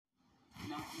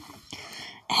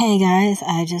Hey guys,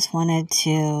 I just wanted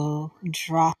to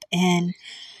drop in.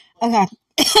 Okay.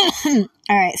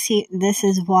 Alright, see, this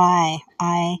is why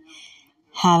I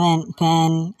haven't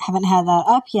had that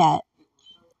up yet,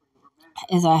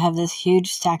 is I have this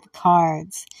huge stack of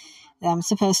cards that I'm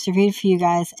supposed to read for you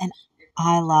guys, and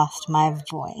I lost my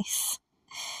voice.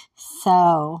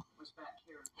 So,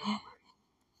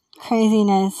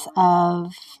 craziness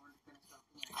of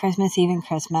Christmas Eve and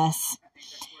Christmas,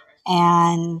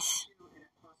 and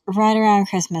right around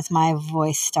Christmas, my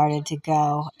voice started to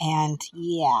go, and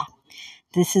yeah,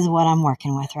 this is what I'm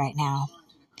working with right now.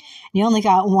 You only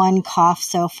got one cough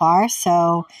so far,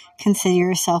 so consider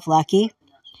yourself lucky.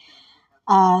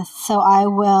 So I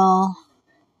will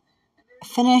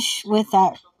finish with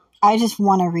that. I just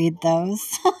want to read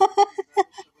those.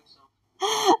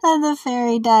 The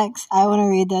fairy decks, I want to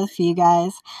read those for you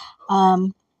guys.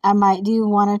 I might do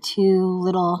one or two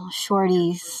little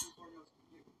shorties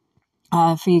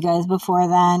for you guys before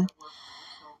then.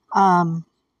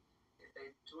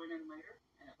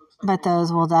 But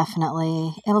those will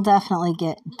it'll definitely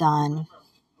get done.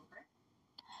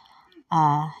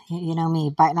 You know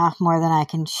me, biting off more than I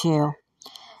can chew.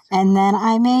 And then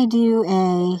I may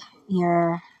do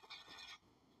your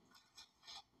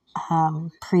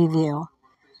preview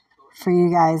for you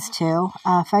guys too.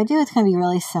 If I do, it's going to be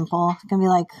really simple. It's going to be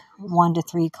like 1 to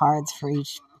 3 cards for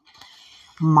each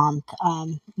month.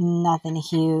 Nothing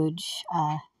huge.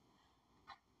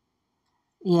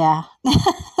 Yeah.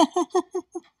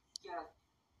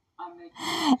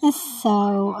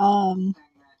 So,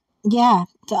 yeah.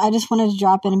 So I just wanted to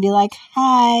drop in and be like,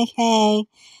 hi, hey.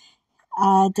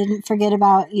 Didn't forget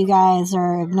about you guys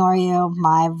or ignore you.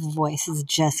 My voice is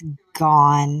just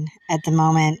gone at the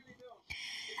moment.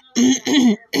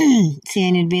 See,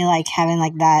 and it'd be like having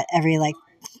like that every like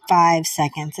 5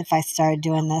 seconds if I started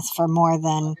doing this for more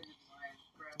than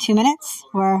 2 minutes.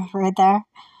 We're right there.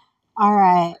 All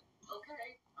right.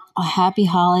 Well, happy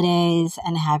holidays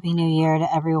and happy new year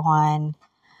to everyone.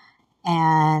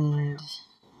 And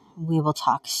we will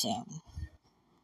talk soon.